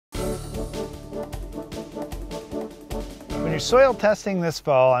soil testing this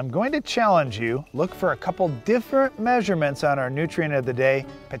fall, I'm going to challenge you, look for a couple different measurements on our nutrient of the day,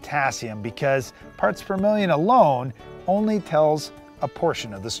 potassium, because parts per million alone only tells a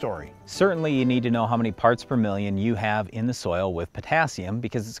portion of the story. Certainly you need to know how many parts per million you have in the soil with potassium,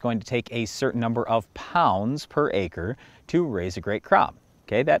 because it's going to take a certain number of pounds per acre to raise a great crop.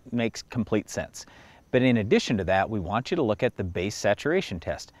 Okay, that makes complete sense. But in addition to that, we want you to look at the base saturation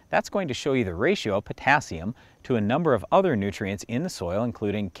test. That's going to show you the ratio of potassium to a number of other nutrients in the soil,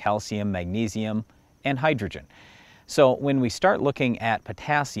 including calcium, magnesium, and hydrogen. So when we start looking at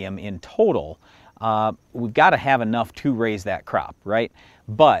potassium in total, we've got to have enough to raise that crop, right?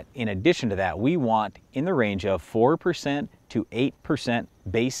 But in addition to that, we want in the range of 4% to 8%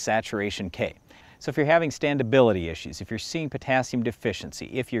 base saturation K. So if you're having standability issues, if you're seeing potassium deficiency,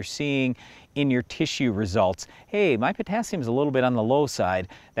 if you're seeing in your tissue results, hey, my potassium is a little bit on the low side,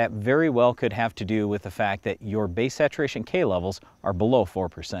 that very well could have to do with the fact that your base saturation K levels are below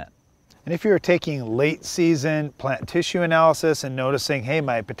 4%. And if you're taking late season plant tissue analysis and noticing, hey,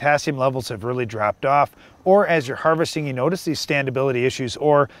 my potassium levels have really dropped off, or as you're harvesting, you notice these standability issues,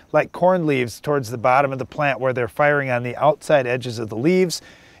 or like corn leaves towards the bottom of the plant where they're firing on the outside edges of the leaves,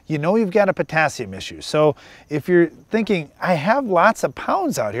 you know you've got a potassium issue. So if you're thinking, I have lots of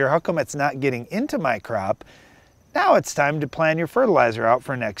pounds out here, how come it's not getting into my crop? Now it's time to plan your fertilizer out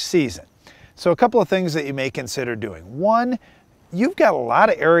for next season. So a couple of things that you may consider doing. One, you've got a lot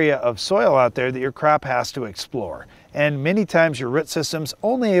of area of soil out there that your crop has to explore. And many times your root system's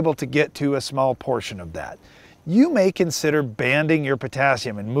only able to get to a small portion of that. You may consider banding your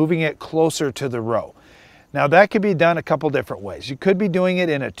potassium and moving it closer to the row. Now that could be done a couple different ways. You could be doing it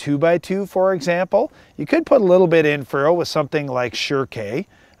in a 2x2, for example. You could put a little bit in furrow with something like Sure-K,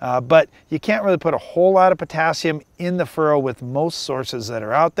 but you can't really put a whole lot of potassium in the furrow with most sources that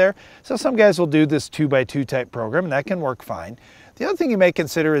are out there. So some guys will do this 2x2 type program, and that can work fine. The other thing you may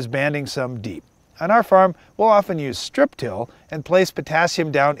consider is banding some deep. On our farm, we'll often use strip till and place potassium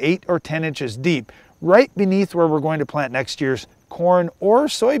down 8 or 10 inches deep, right beneath where we're going to plant next year's corn or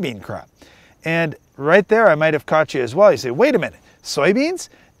soybean crop. And right there, I might have caught you as well. You say, wait a minute, soybeans?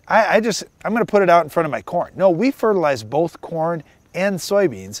 I'm going to put it out in front of my corn. No, we fertilize both corn and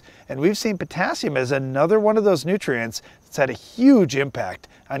soybeans, and we've seen potassium as another one of those nutrients that's had a huge impact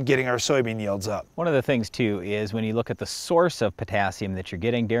on getting our soybean yields up. One of the things too is when you look at the source of potassium that you're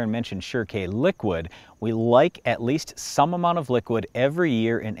getting, Darren mentioned Sure-K liquid. We like at least some amount of liquid every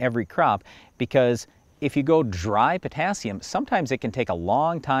year in every crop, because if you go dry potassium, sometimes it can take a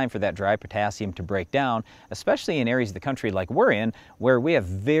long time for that dry potassium to break down, especially in areas of the country like we're in, where we have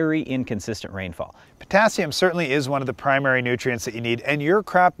very inconsistent rainfall. Potassium certainly is one of the primary nutrients that you need, and your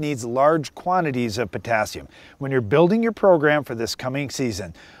crop needs large quantities of potassium. When you're building your program for this coming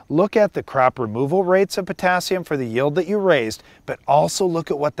season, look at the crop removal rates of potassium for the yield that you raised, but also look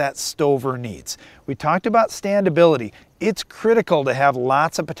at what that stover needs. We talked about standability. It's critical to have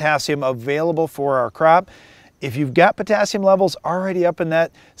lots of potassium available for our crop. If you've got potassium levels already up in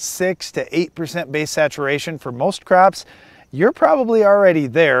that 6 to 8% base saturation for most crops, you're probably already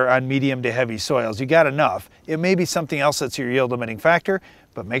there on medium to heavy soils. You got enough. It may be something else that's your yield limiting factor,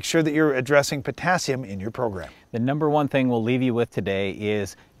 but make sure that you're addressing potassium in your program. The number one thing we'll leave you with today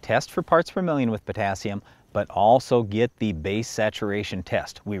is test for parts per million with potassium, but also get the base saturation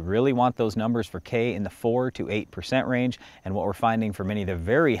test. We really want those numbers for K in the 4 to 8% range, and what we're finding for many of the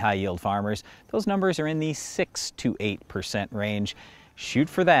very high yield farmers, those numbers are in the 6 to 8% range. Shoot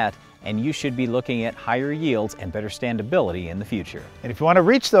for that, and you should be looking at higher yields and better standability in the future. And if you want to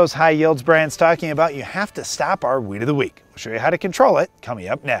reach those high yields Brian's talking about, you have to stop our Weed of the Week. We'll show you how to control it coming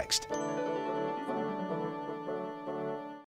up next.